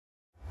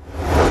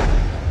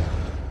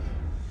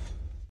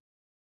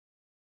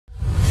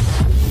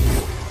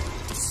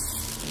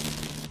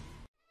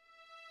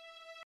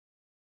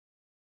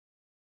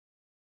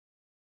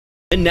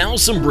And now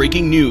some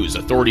breaking news.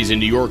 Authorities in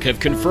New York have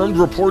confirmed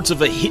reports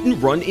of a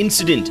hit-and-run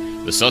incident.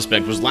 The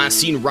suspect was last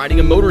seen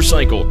riding a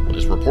motorcycle and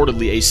is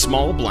reportedly a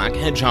small black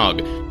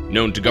hedgehog,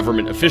 known to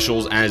government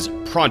officials as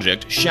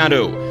Project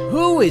Shadow.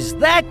 Who is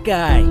that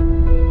guy?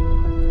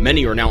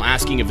 Many are now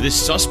asking if this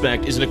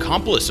suspect is an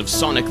accomplice of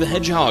Sonic the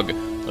Hedgehog.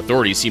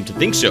 Authorities seem to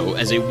think so,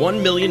 as a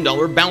 $1 million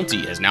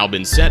bounty has now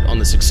been set on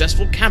the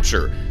successful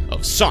capture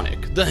of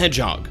Sonic the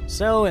Hedgehog.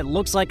 So it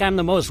looks like I'm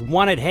the most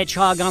wanted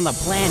hedgehog on the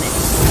planet.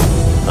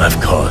 I've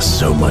caused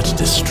so much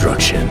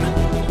destruction.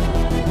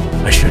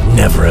 I should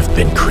never have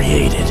been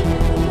created.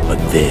 But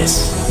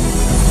this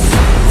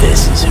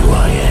is who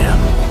I am.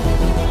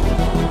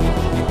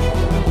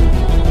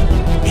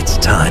 It's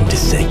time to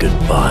say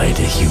goodbye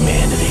to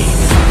humanity.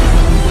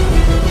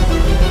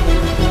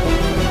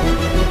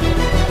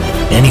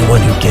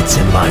 Anyone who gets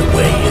in my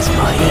way is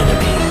my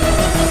enemy.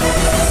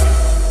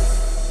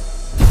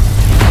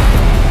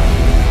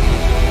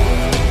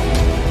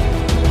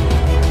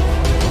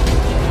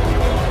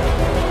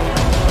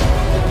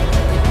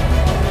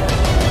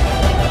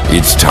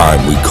 It's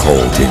time we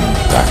called him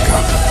back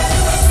up.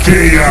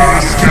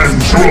 Chaos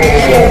Control!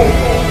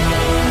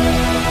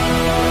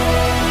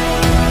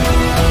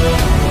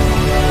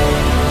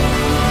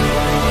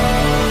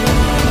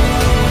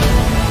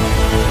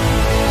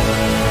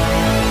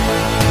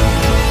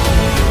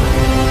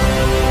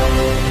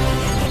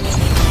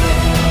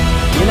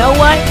 You know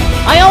what?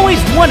 I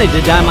always wanted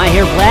to dye my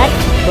hair black,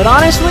 but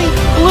honestly,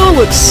 blue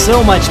looks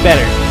so much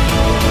better.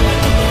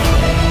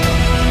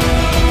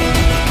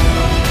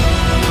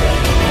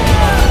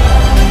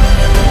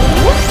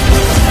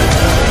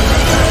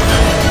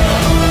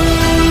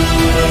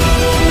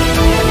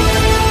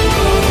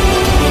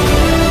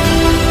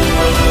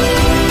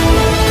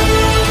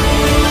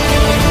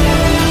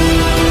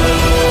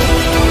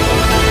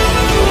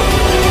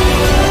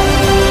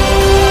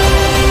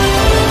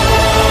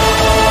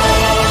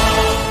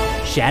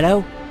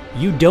 Shadow,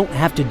 you don't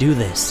have to do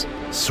this.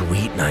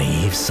 Sweet,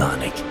 naive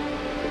Sonic.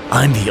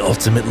 I'm the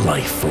ultimate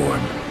life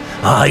form.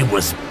 I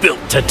was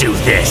built to do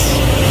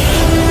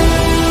this.